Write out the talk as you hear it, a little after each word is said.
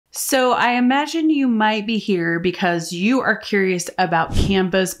So I imagine you might be here because you are curious about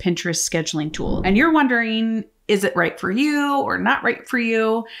Canva's Pinterest scheduling tool and you're wondering, is it right for you or not right for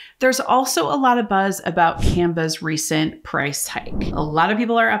you? There's also a lot of buzz about Canva's recent price hike. A lot of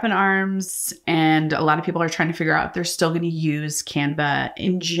people are up in arms and a lot of people are trying to figure out if they're still going to use Canva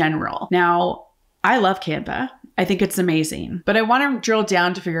in general. Now, I love Canva. I think it's amazing, but I want to drill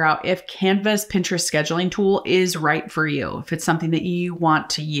down to figure out if Canva's Pinterest scheduling tool is right for you, if it's something that you want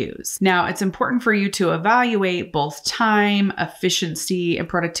to use. Now, it's important for you to evaluate both time, efficiency, and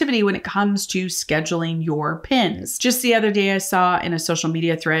productivity when it comes to scheduling your pins. Just the other day, I saw in a social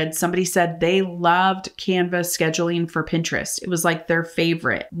media thread, somebody said they loved Canva scheduling for Pinterest. It was like their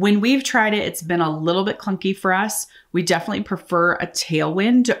favorite. When we've tried it, it's been a little bit clunky for us. We definitely prefer a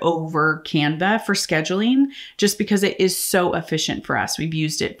Tailwind over Canva for scheduling, just because it is so efficient for us. We've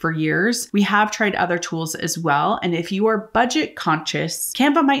used it for years. We have tried other tools as well. And if you are budget conscious,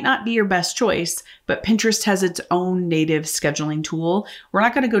 Canva might not be your best choice, but Pinterest has its own native scheduling tool. We're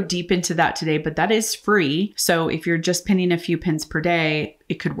not going to go deep into that today, but that is free. So if you're just pinning a few pins per day,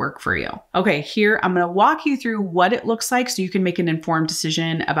 it could work for you. Okay, here I'm going to walk you through what it looks like so you can make an informed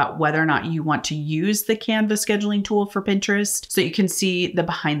decision about whether or not you want to use the Canva scheduling tool for Pinterest so you can see the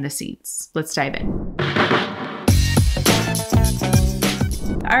behind the scenes. Let's dive in.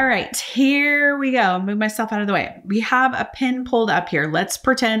 All right, here we go. Move myself out of the way. We have a pin pulled up here. Let's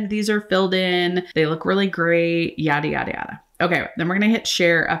pretend these are filled in. They look really great, yada, yada, yada. Okay, then we're gonna hit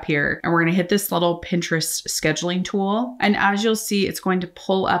share up here and we're gonna hit this little Pinterest scheduling tool. And as you'll see, it's going to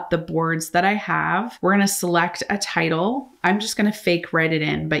pull up the boards that I have. We're gonna select a title. I'm just gonna fake write it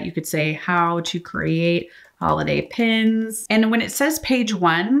in, but you could say how to create holiday pins. And when it says page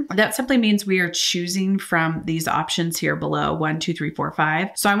 1, that simply means we are choosing from these options here below, 1, 2, 3, 4, 5.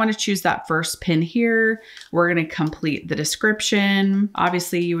 So I want to choose that first pin here. We're going to complete the description.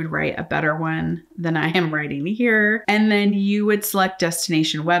 Obviously you would write a better one than I am writing here. And then you would select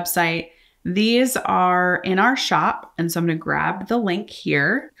destination website. These are in our shop. And so I'm going to grab the link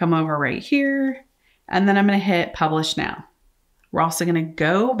here, come over right here, and then I'm going to hit publish now. We're also going to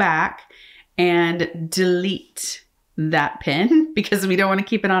go back and delete that pin because we don't want to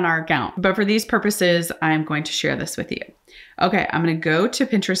keep it on our account. But for these purposes, I'm going to share this with you. Okay, I'm going to go to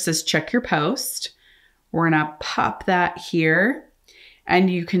Pinterest, says check your post. We're going to pop that here and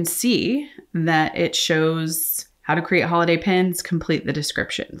you can see that it shows how to create holiday pins, complete the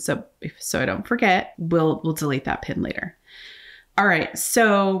description. So I don't forget, we'll delete that pin later. All right,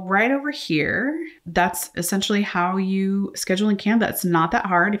 so right over here, that's essentially how you schedule in Canva. It's not that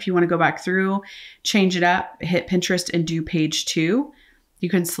hard. If you want to go back through, change it up, hit Pinterest and do page 2. You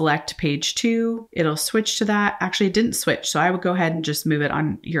can select page 2. It'll switch to that. Actually, it didn't switch. So I would go ahead and just move it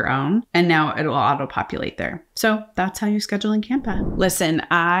on your own. And now it'll auto-populate there. So that's how you schedule in Canva. Listen,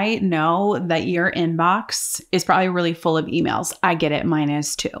 I know that your inbox is probably really full of emails. I get it. Mine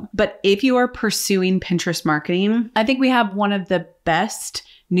is too. But if you are pursuing Pinterest marketing, I think we have one of the best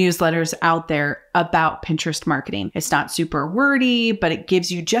newsletters out there about Pinterest marketing. It's not super wordy, but it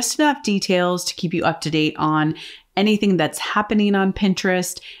gives you just enough details to keep you up to date on anything that's happening on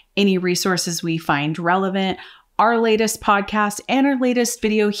Pinterest, any resources we find relevant, our latest podcast, and our latest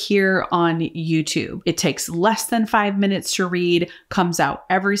video here on YouTube. It takes less than 5 minutes to read, comes out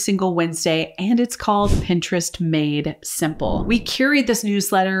every single Wednesday, and it's called Pinterest Made Simple. We curate this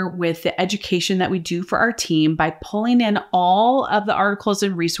newsletter with the education that we do for our team by pulling in all of the articles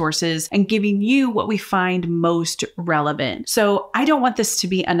and resources and giving you what we find most relevant. So I don't want this to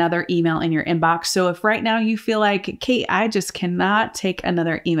be another email in your inbox. So if right now you feel like, Kate, I just cannot take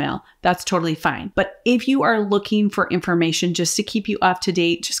another email, that's totally fine. But if you are looking for information just to keep you up to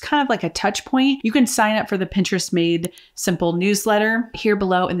date, just kind of like a touch point, you can sign up for the Pinterest Made Simple newsletter here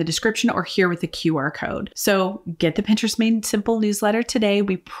below in the description or here with the QR code. So get the Pinterest Made Simple newsletter today.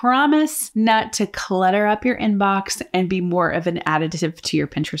 We promise not to clutter up your inbox and be more of an additive to your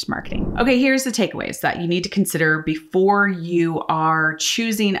Pinterest marketing. Okay, here's the takeaways that you need to consider before you are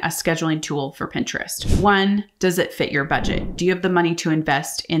choosing a scheduling tool for Pinterest. 1, does it fit your budget? Do you have the money to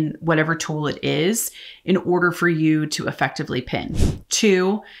invest in whatever tool it is in order for you to effectively pin?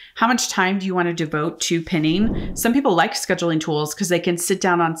 2, how much time do you want to devote to pinning? Some people like scheduling tools because they can sit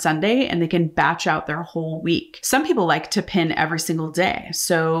down on Sunday and they can batch out their whole week. Some people like to pin every single day,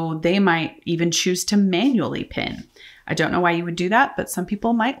 so they might even choose to manually pin. I don't know why you would do that, but some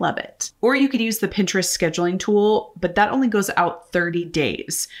people might love it. Or you could use the Pinterest scheduling tool, but that only goes out 30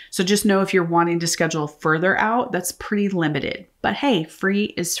 days. So just know if you're wanting to schedule further out, that's pretty limited. but hey,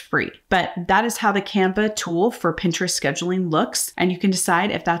 free is free. But that is how the Canva tool for Pinterest scheduling looks, and you can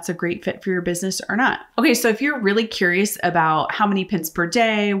decide if that's a great fit for your business or not. Okay, so if you're really curious about how many pins per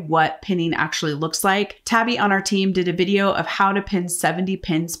day, what pinning actually looks like, Tabby on our team did a video of how to pin 70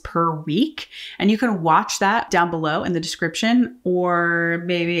 pins per week, and you can watch that down below in the description, or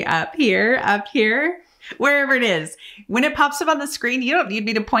maybe up here, wherever it is. When it pops up on the screen, you don't need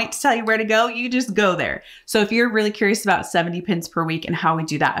me to point to tell you where to go. You just go there. So if you're really curious about 70 pins per week and how we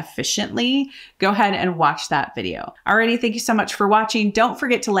do that efficiently, go ahead and watch that video. Alrighty, thank you so much for watching. Don't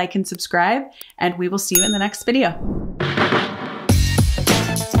forget to like and subscribe, and we will see you in the next video.